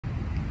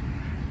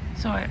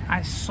So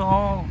I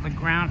saw the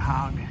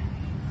groundhog,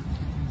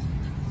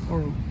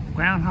 or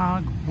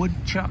groundhog,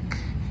 woodchuck.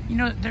 You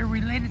know, they're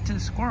related to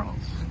the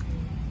squirrels.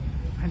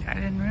 I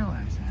didn't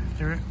realize that.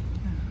 They're,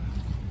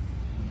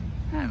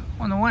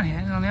 on the one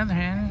hand, and on the other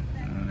hand,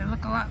 they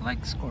look a lot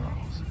like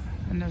squirrels.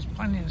 And there's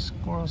plenty of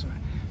squirrels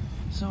around.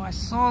 So I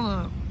saw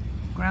the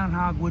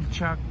groundhog,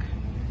 woodchuck,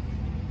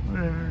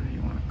 whatever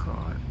you want to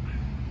call it.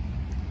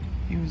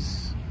 He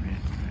was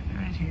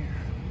right here.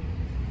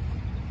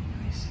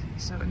 Let me see.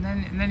 So and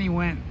then he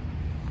went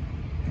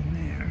in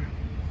there.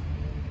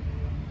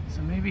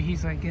 So maybe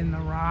he's like in the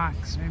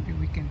rocks. Maybe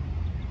we can.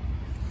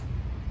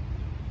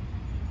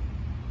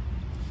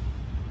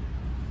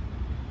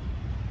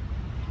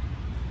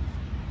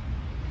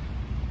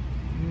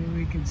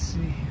 Maybe we can see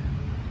him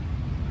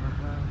or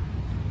her.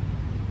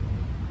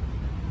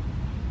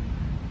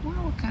 I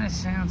wonder what kind of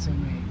sounds they're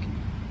making.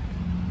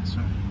 That's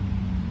right.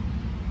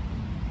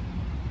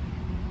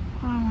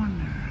 I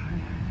wonder.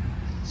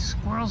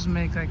 Squirrels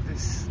make like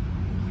this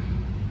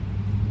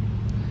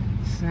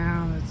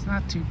sound that's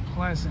not too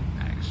pleasant,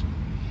 actually.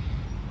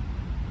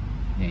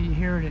 Yeah, you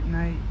hear it at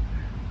night.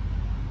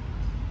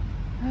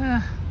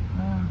 I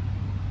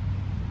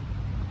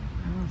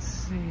don't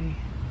see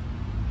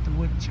the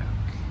woodchuck.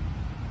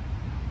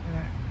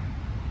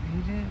 He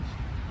did.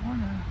 I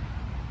wonder.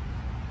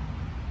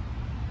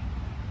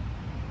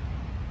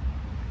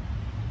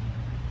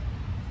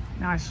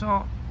 Now I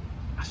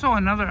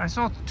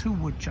saw two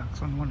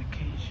woodchucks on one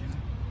occasion.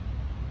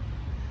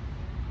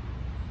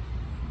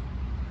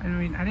 I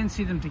mean, I didn't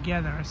see them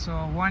together. I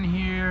saw one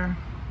here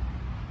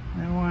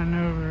and one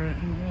over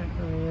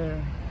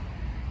there.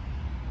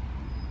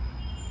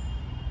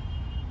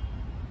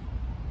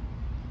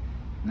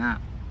 No.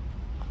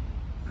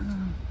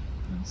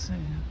 Let's see.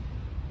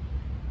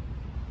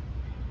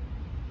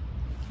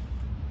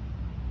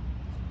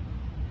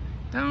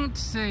 Don't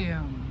see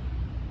him.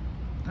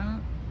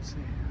 Don't see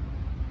him.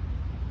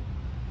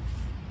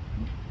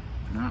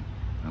 No,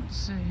 don't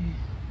see.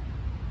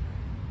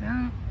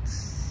 Don't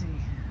see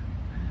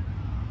him.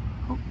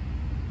 Oh.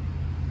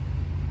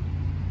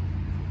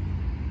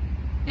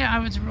 Yeah, I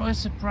was really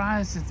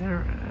surprised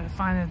that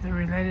find that they're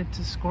related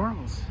to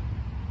squirrels.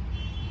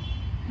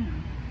 Yeah,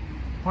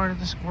 part of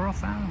the squirrel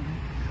family.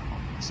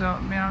 So,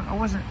 I mean, I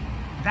wasn't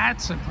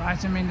that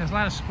surprised. I mean, there's a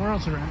lot of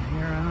squirrels around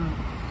here. I don't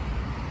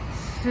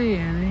see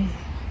any.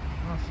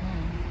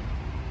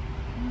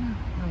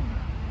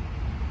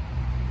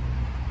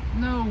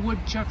 No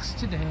woodchucks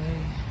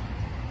today.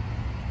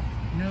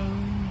 No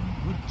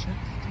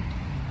woodchucks today.